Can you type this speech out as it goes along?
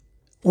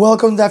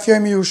Welcome to Daf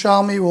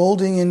Yerushalmi. We're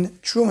holding in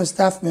Terumos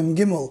Daf Mem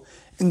Gimel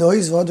in the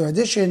Oizvadar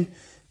edition,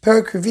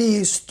 Perak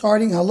Revi,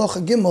 starting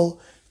Halacha Gimel,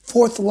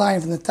 fourth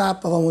line from the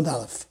top of Amud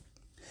Aleph.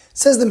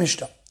 Says the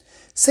Mishnah,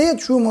 Seya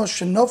Trumos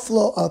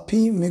Shenoflo Al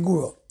Pi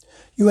Meguro.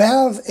 You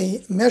have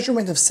a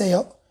measurement of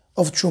Seya,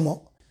 of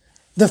Trumah,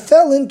 that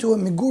fell into a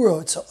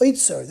Meguro. It's a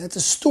oitzer, that's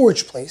a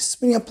storage place,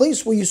 meaning a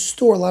place where you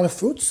store a lot of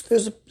fruits.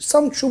 There's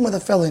some Trumah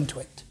that fell into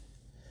it.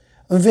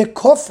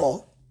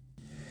 Vekofo,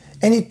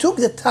 and he took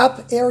the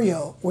top area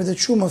where the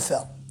truma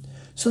fell.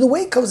 So the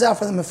way it comes out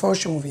from the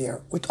Mefarshim over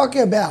here, we're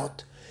talking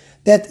about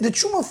that the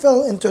truma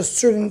fell into a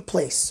certain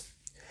place.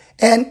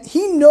 And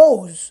he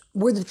knows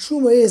where the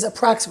truma is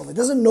approximately. He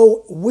doesn't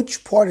know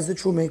which part is the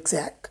truma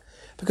exact,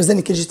 because then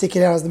he can just take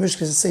it out, as the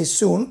Mishnah says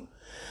soon.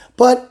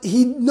 But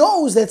he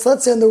knows that it's,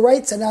 let's say, on the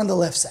right side, not on the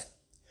left side.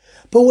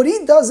 But what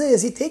he does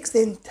is he takes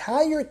the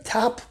entire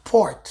top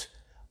part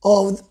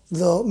of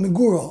the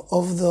meguro,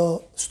 of the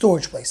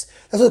storage place.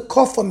 That's what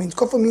kofa means.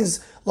 Kofa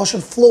means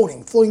lashon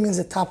floating. Floating means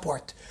the top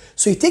part.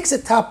 So he takes the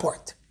top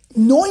part,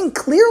 knowing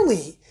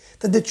clearly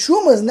that the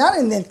truma is not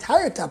in the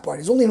entire top part.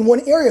 It's only in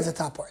one area of the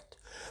top part.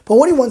 But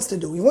what he wants to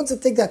do, he wants to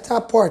take that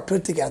top part,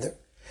 put it together.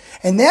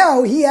 And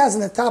now he has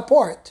in the top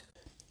part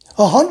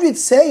 100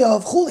 seya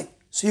of chulin.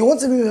 So he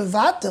wants to be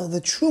mevatel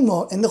the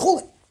truma and the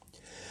chulin.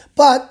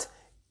 But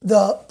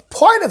the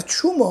part of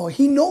truma,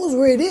 he knows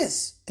where it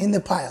is in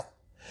the pile.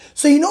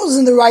 So he knows it's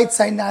on the right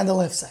side, not on the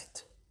left side.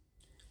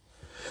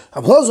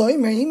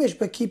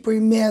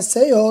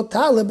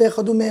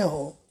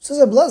 Says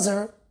a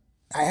blazer,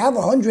 I have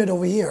 100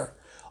 over here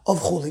of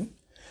chulin.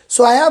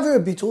 So I have a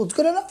bitul, it's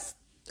good enough.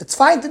 It's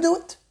fine to do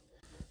it.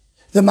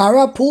 The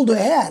Mara pulled her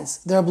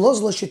hands. He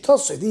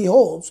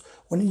holds,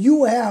 when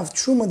you have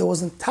truma that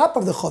was on top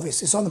of the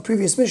chavis, it's on the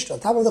previous Mishnah,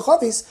 on top of the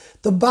chavis,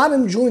 the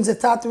bottom joins the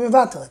top to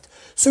mevatel it.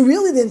 So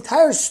really the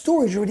entire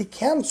storage already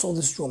canceled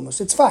this truma,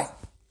 so it's fine.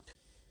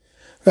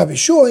 Rabbi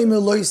Shua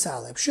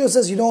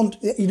says you don't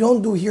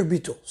do here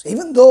bituls,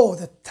 even though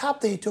the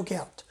top that he took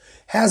out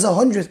has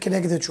 100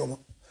 connected to truma.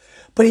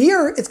 But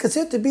here it's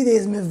considered to be the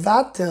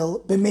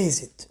mevatel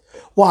b'mezid.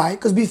 Why?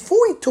 Because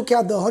before he took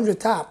out the 100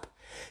 top,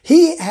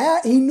 he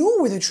knew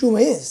where the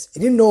truma is.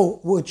 He didn't know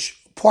which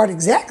part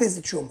exactly is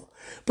the truma,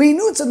 but he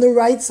knew it's on the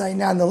right side,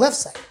 not on the left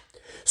side.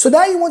 So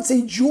now he wants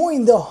to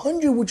join the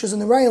 100 which is on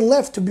the right and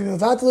left to be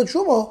mevatel the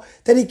truma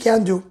that he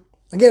can't do.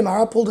 Again,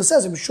 Marapulda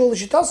says,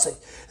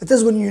 that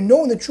is when you know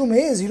when the truma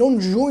is, you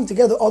don't join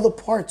together other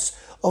parts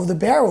of the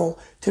barrel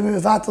to be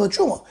mevatel the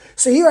truma.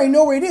 So here I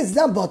know where it is, it's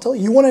not batel.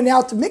 You want to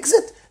now to mix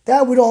it,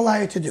 that we don't allow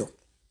you to do.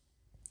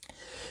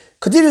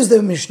 Continues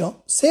the Mishnah,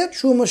 Seya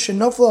truma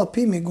shenofla al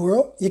pi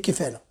meguro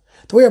yekifeno.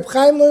 The way Reb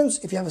Chaim learns,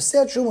 if you have a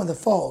seya truma that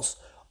falls,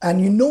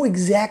 and you know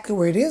exactly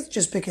where it is,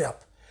 just pick it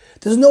up.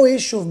 There's no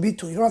issue of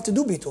bitul. You don't have to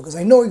do bitul, because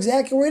I know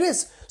exactly where it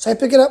is, so I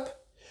pick it up.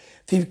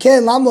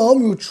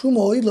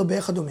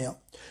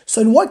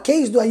 So in what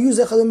case do I use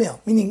echad?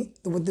 Meaning,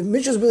 what the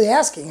Mishnah is really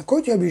asking,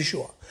 according to Rabbi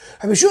Yeshua.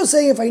 Rabbi Yeshua is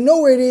saying, if I know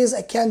where it is,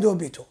 I can't do a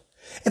bitul.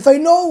 If I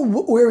know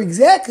where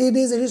exactly it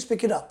is, I just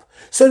pick it up.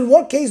 So in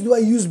what case do I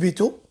use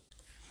bitul?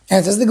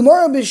 And it says the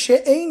Gemara,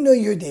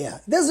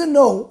 it doesn't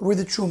know where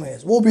the truma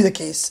is. What will be the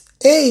case?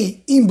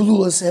 Im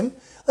blulasim.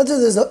 Let's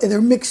say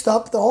they're mixed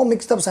up, they're all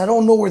mixed up, so I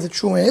don't know where the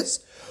truma is.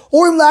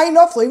 Or im layin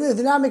nafla, even if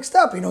they're not mixed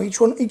up, each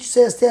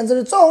sayas stands on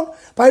its own,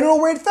 but I don't know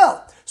where it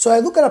fell. So I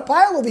look at a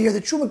pile over here, the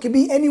truma could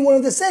be any one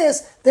of the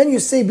sayas, then you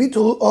say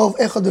bitul of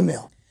echad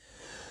umel.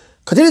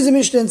 Continues the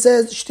Mishnah and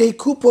says, shtei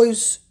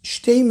kupos,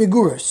 shtei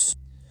meguros.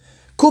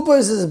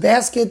 Kupos is a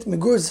basket,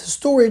 meguros is a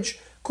storage,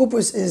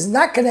 kupos is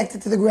not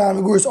connected to the ground,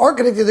 meguros are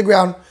connected to the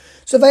ground.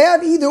 So if I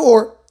have either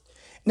or,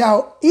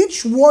 now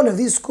each one of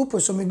these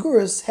kupos or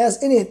meguros has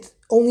in it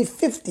only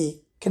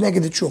 50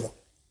 connected to truma.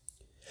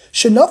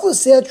 Shenaflu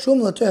seyat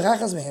truma l'toich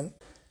achas mehem.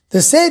 The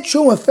seyat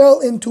truma fell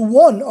into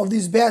one of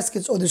these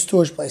baskets or the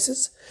storage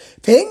places.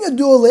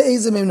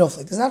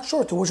 It's not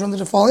sure to which one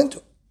did it fall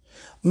into.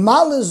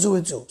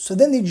 So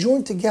then they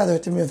join together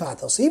to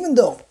mevatel. So even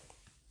though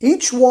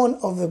each one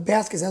of the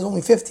baskets has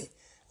only 50,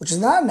 which is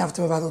not enough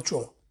to mevatel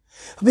truma,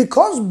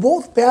 because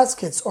both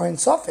baskets are in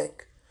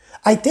suffix,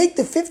 I take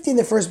the 50 in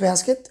the first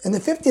basket and the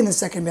 50 in the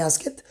second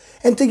basket,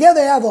 and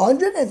together I have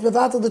 100 and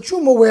mevatel the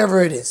truma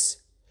wherever it is.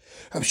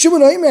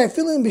 Even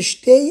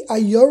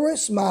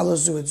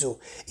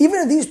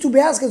if these two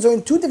baskets are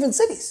in two different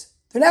cities,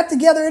 they're not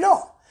together at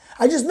all.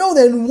 I just know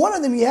that in one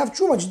of them you have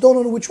truma, I just don't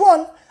know which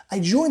one. I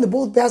join the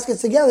both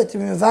baskets together to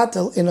be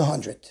mevatel in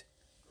 100.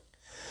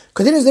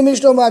 Continues the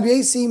Mishnah,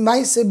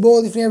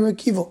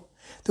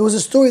 there was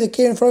a story that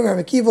came in front of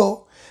Rabbi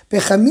Akiva.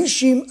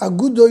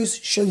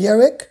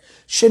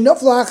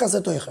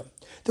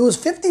 There was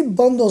 50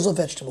 bundles of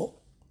vegetable,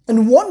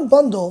 and one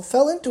bundle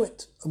fell into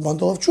it, a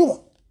bundle of truma.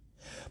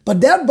 But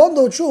that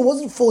bundle of truma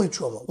wasn't fully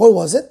truma. What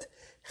was it?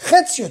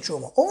 Chetzia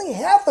truma. Only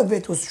half of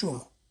it was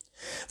truma.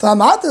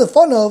 To the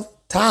fun of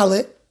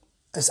Tale,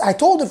 as I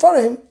told in front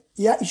of him,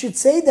 yeah, you should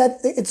say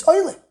that it's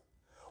oile.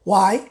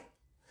 Why?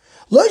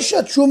 Not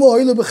that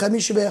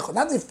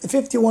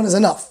 51 is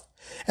enough.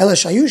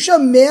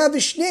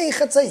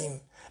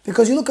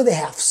 because you look at the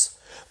halves.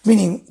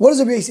 Meaning, what is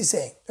Rabbi Yossi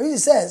saying? Rabbi Yossi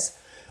says,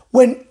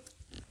 when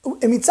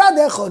in mitzad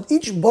echad,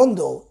 each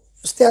bundle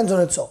stands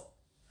on its own.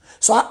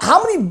 So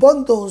how many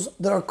bundles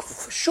that are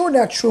for sure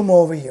not truma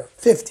over here?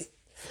 50.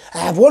 I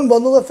have one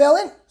bundle that fell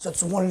in, so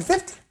it's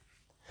 150.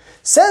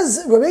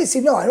 Says Rabbi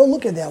Yossi, no, I don't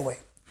look at it that way.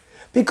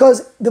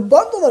 Because the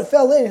bundle that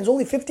fell in is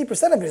only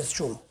 50% of it is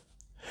truma.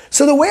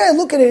 So the way I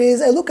look at it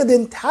is, I look at the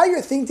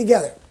entire thing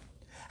together.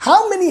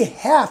 How many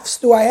halves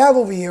do I have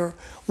over here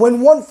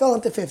when one fell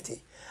into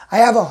 50? I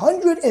have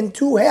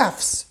 102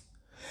 halves.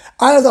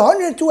 Out of the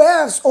 102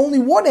 halves, only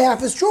one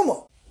half is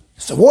truma.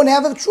 So one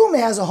half of truma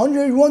has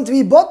 101 to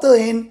be butter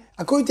in,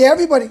 according to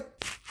everybody.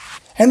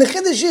 And the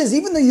chiddush is,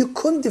 even though you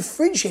couldn't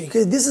differentiate,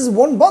 because this is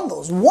one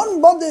bundle, it's one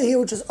bundle here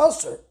which is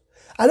usher.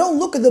 I don't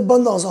look at the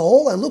bundle as a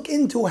whole, I look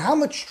into how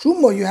much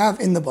truma you have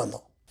in the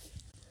bundle.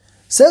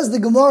 Says the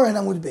Gemara in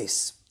Amud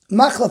Beis,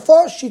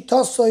 Machlafar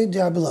shitasoi de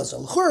Rabbi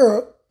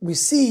Elazar. We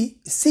see,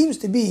 it seems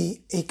to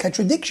be a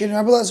contradiction in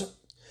Rabbi Elazar.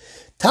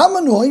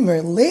 Talmud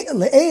Hoimer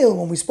le'el,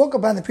 when we spoke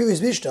about in the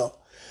previous Mishnah,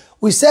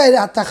 we said,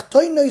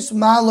 Atachtoinos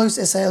ma'alos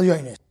esayel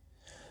yoines.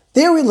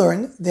 There we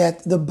learn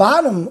that the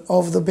bottom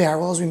of the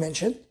barrel, as we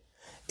mentioned,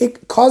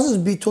 it causes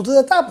bitul to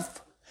the top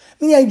of.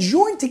 Meaning I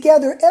join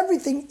together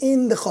everything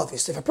in the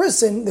chavis. If a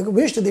person, the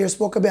Mishnah there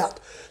spoke about,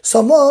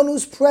 someone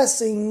who's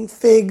pressing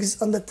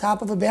figs on the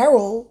top of a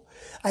barrel,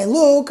 I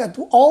look at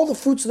all the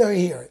fruits that are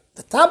here.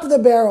 The top of the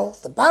barrel,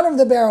 the bottom of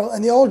the barrel,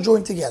 and they all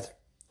join together.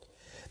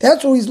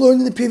 That's what he's learned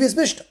in the previous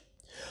Mishnah.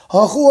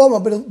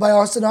 But by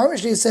our Mishnah,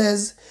 he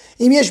says,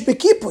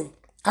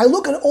 I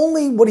look at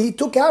only what he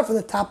took out from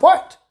the top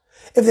part.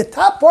 If the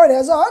top part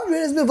has 100,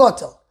 it's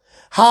mevatel.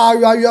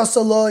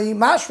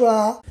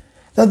 Mashra,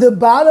 that the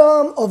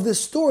bottom of the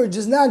storage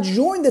does not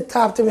join the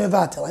top to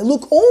mevatel. I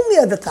look only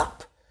at the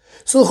top.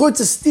 So it's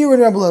a steer in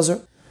Rabbi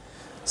Elazar.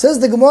 Says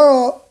the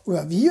Gemara,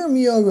 Rav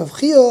Yirmiyah, Rav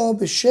Chia,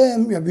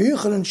 B'Shem, Rabbi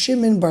Yochanan,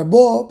 Shimon,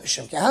 Barbo,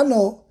 B'Shem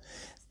Kahano,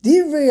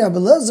 Divrei Rabbi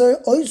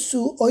Elazar,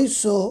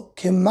 Oisu,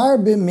 Kemar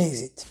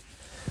B'Mezit.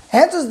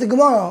 Answers the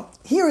Gemara,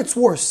 here it's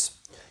worse.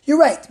 You're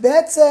right,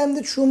 Be'etzem,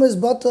 the Truma is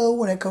butter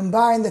when I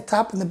combine the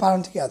top and the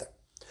bottom together.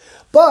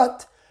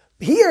 But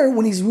here,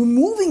 when he's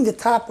removing the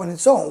top on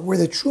its own, where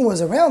the Truma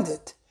is around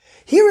it,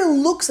 here it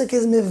looks like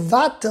his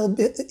Mevatel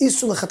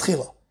Isu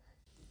L'Chatchila.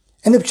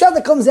 And the pshat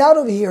that comes out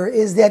over here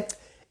is that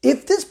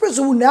if this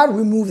person would not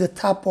remove the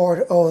top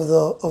part of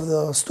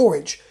the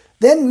storage,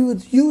 then we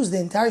would use the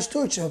entire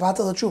storage of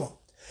Mevatel L'Truma.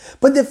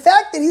 But the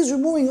fact that he's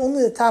removing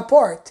only the top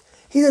part,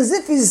 he's as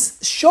if he's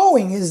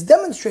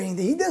demonstrating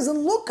that he doesn't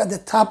look at the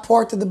top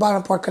part and the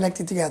bottom part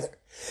connected together.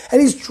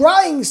 And he's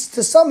trying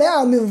to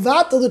somehow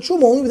mevatel the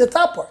truma only with the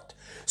top part.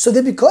 So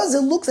that because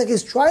it looks like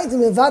he's trying to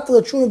mevatel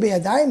the truma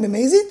b'yadayim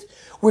b'mezit,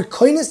 we're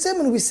koines him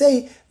and we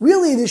say,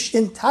 really this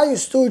entire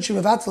storage should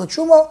mevatel the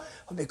truma,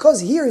 but because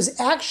here his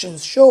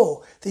actions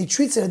show that he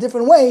treats it a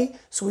different way,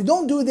 so we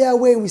don't do it that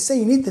way and we say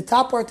you need the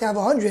top part to have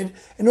 100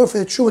 in order for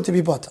the truma to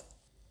be butter.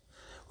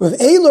 With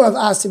Eilor of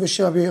Asi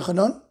b'Shem Rabbi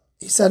Yochanan,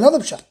 he said another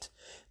pshat.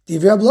 We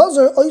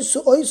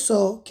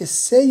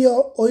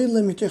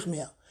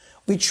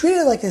treat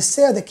it like a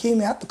seah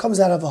that comes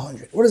out of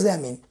 100. What does that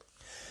mean?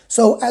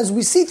 So as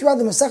we see throughout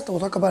the Masechta, we'll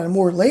talk about it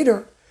more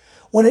later,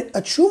 when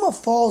a truma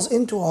falls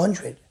into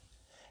 100,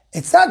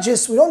 it's not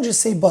just, we don't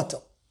just say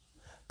batel,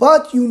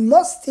 but you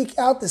must take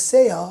out the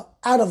seah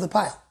out of the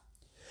pile.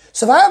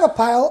 So if I have a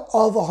pile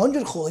of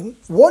 100 chulim,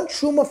 one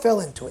truma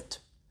fell into it.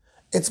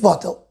 It's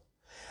batel.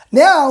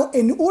 Now,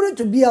 in order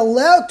to be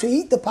allowed to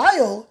eat the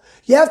pile,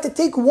 you have to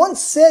take one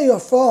seah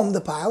from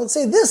the pile and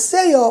say, this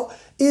seah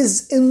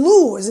is in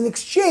lieu, is an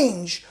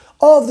exchange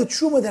of the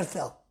truma that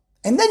fell.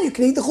 And then you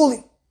can eat the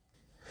chulin.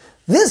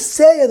 This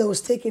seah that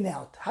was taken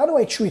out, how do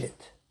I treat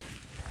it?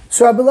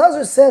 So Rabbi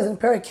Elazar says in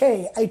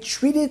Parakeh, I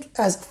treat it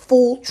as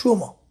full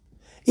truma.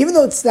 Even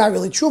though it's not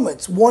really truma,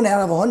 it's 1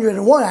 out of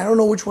 101, I don't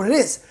know which one it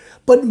is.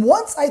 But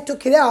once I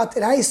took it out,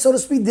 and I, so to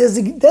speak,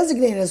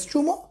 designated as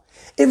truma,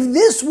 if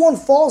this one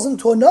falls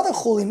into another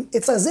chulin,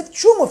 it's as if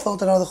truma fell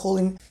into another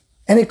chulin,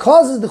 and it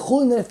causes the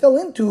chulin that it fell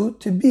into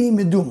to be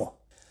meduma.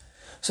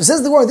 So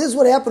says the word, this is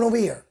what happened over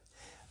here.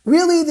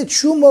 Really, the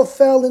truma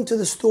fell into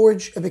the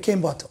storage, it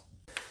became batel.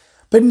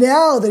 But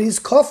now that he's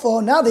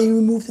kafah, now that he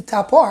removed the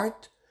top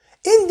part,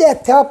 in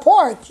that top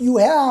part, you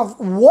have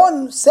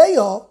one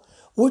seah,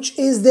 which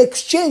is the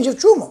exchange of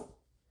truma.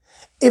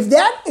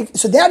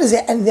 So that is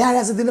it, and that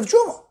has a din of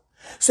truma.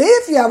 So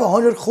if you have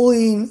 100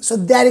 chulin, so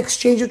that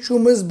exchange of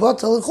truma is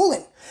batel and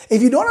chulin.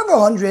 If you don't have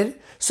 100,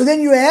 so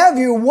then you have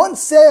your one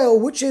seah,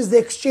 which is the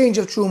exchange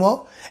of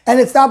truma, and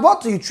it's not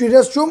batel, you treat it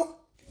as truma.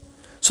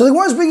 So the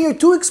Gemara is bringing you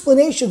two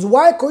explanations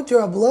why, according to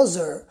Rabbi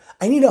Elazar,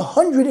 I need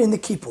 100 in the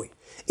kipui.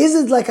 Is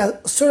it like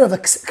a sort of a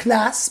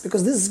knas,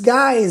 because this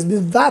guy is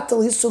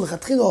mevatel isur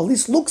l'chatchila, or at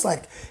least looks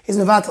like he's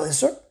mevatel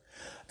isur,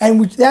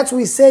 and that's what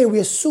we say, we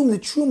assume the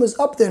truma is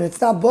up there and it's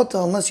not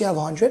batel unless you have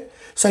 100,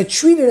 so I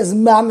treat it as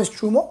mamish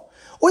truma,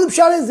 or the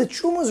pshat is the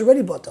truma is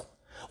already batel.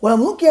 What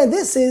I'm looking at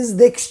this is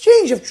the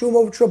exchange of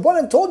truma, which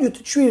Rabbanan told you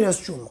to treat it as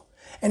truma.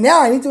 And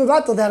now I need to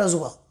mevatel that as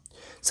well.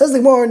 Says the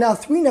Gemara, now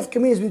 3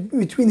 nafkaminas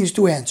between these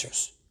two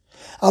answers.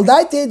 Al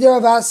daite de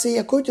Rav Asi,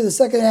 according to the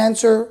second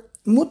answer,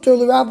 mutter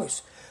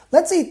l'rabbis.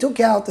 Let's say he took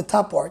out the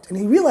top part and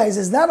he realized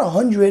it's not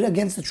 100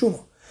 against the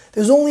truma.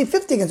 There's only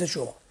 50 against the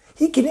truma.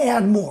 He can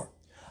add more.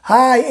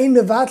 That's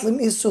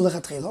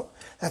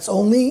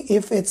only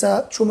if it's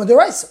a truma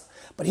deraisa.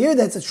 But here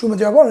that's a truma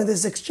derabanan.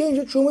 This exchange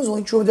of truma is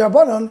only truma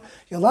derabanan.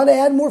 You're allowed to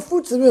add more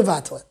fruits to the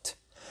mevatlet.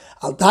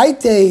 Al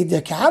daite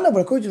de kahana,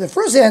 but according to the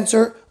first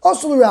answer,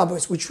 also the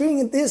rabbis, we're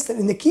treating this that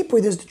in the keeper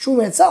there's the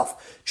truma itself.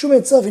 Truma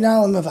itself in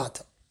al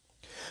mevatel.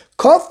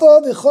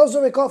 Kafa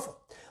v'chazor v'kafa.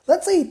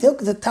 Let's say he took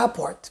the top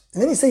part,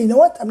 and then he said, you know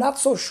what, I'm not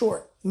so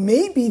sure.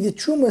 Maybe the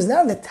truma is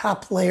not in the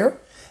top layer,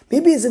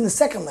 maybe it's in the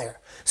second layer.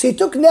 So he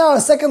took now a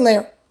second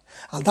layer.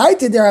 Al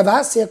daite de Rav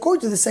Asi,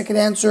 according to the second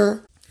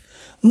answer,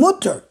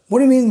 mutter. What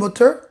do you mean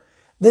mutter?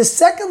 The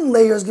second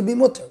layer is going to be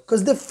mutter,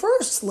 because the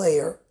first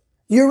layer,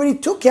 you already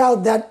took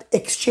out that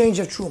exchange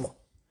of truma.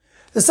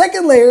 The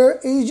second layer,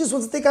 he just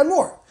wants to take out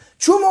more.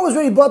 Truma was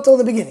already bought till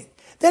the beginning.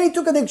 Then he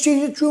took out the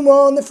exchange of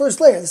truma on the first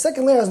layer. The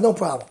second layer has no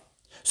problem.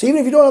 So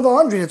even if you don't have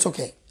 100, it's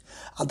okay.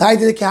 Al daite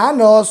de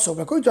kahana, so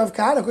according to Rav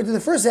Kahana, according to the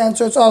first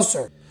answer, it's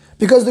also.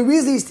 Because the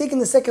reason he's taking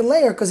the second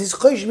layer, because he's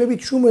chosh, maybe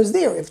truma is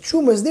there. If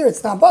truma is there,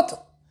 it's not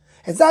bottle.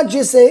 It's not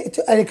just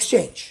an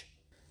exchange.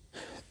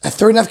 A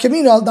third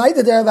nafkamina, al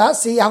daite de Rav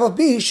Asi,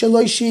 havabi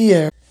sheloi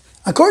shiyer.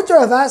 According to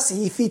Rav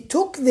Asi, if he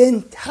took the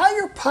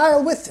entire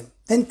pile with him,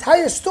 the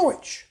entire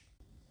storage,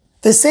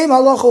 the same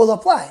halacha will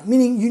apply.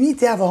 Meaning you need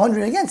to have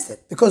 100 against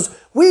it. Because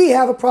we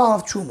have a problem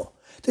of truma.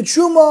 The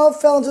truma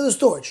fell into the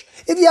storage.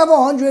 If you have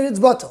 100, it's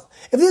bottle.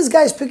 If this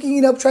guy's picking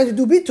it up, trying to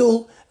do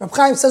bitul, Reb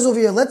Chaim says over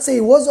here, let's say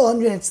it was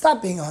 100 and it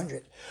stopped being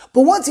 100.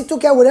 But once he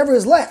took out whatever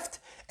is left,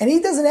 and he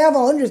doesn't have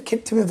 100 to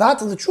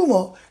mevatel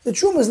the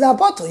truma is now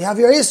bottle. You have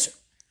your isser.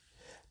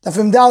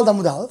 Dafim dal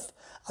damud aleph,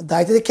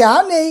 adaita de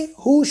kahane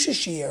hu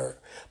shishir.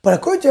 But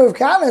according to Rav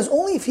Kahana, it's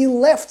only if he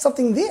left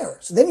something there.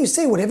 So then you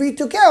say whatever he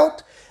took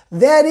out,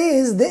 that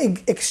is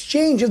the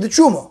exchange of the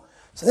truma.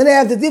 So then I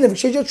have the din of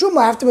exchange of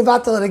truma, I have to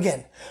mevatel it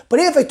again. But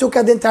if I took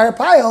out the entire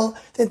pile,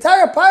 the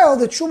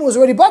truma was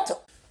already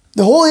bottle.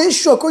 The whole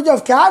issue, according to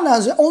Rav Kahana,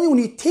 is only when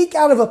you take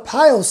out of a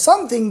pile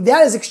something,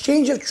 that is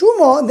exchange of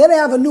truma, and then I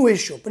have a new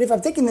issue. But if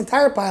I'm taking the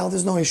entire pile,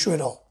 there's no issue at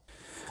all.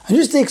 And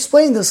just to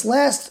explain this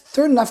last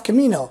third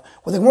nafkamino,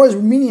 what the Gemara is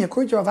meaning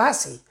according to Rav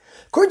Asi.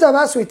 According to Rav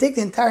Asi, we take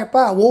the entire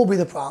pile, what will be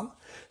the problem?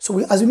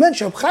 So as we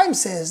mentioned, Reb Chaim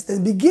says that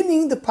in the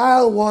beginning the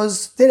pile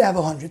did have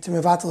 100 to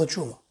mevatel the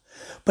truma.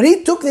 But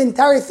he took the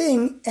entire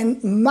thing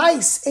and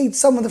mice ate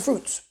some of the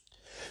fruits.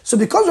 So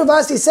because Rav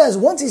Asi says,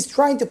 once he's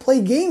trying to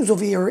play games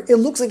over here, it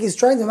looks like he's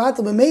trying to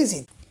mevatel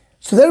b'mezid.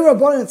 So then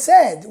Rabbanan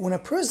said, when a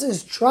person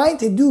is trying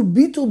to do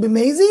bitul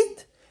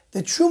b'mezid,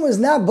 the truma is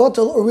not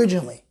bottle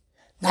originally.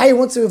 Now he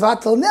wants to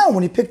mevatel now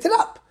when he picked it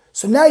up.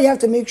 So now you have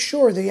to make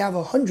sure that you have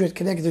 100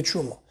 connected to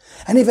truma.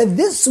 And if at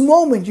this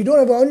moment you don't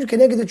have 100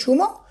 connected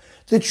to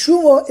the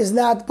truma is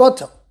not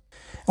bottle.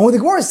 And what the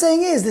Gemara is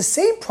saying is, the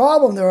same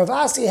problem that Rav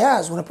Asi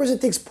has when a person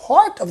takes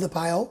part of the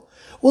pile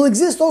will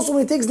exist also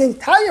when he takes the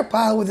entire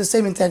pile with the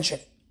same intention.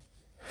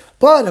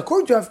 But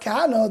according to Rav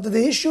Kahana,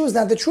 the issue is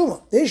not the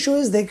truma. The issue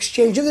is the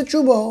exchange of the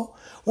truma.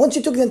 Once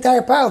you took the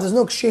entire pile, there's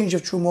no exchange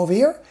of truma over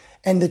here,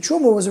 and the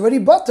truma was already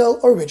bottled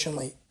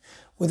originally.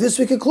 With this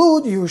we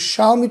conclude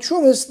Yerushalmi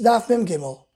Terumos Daf Mem Gimel.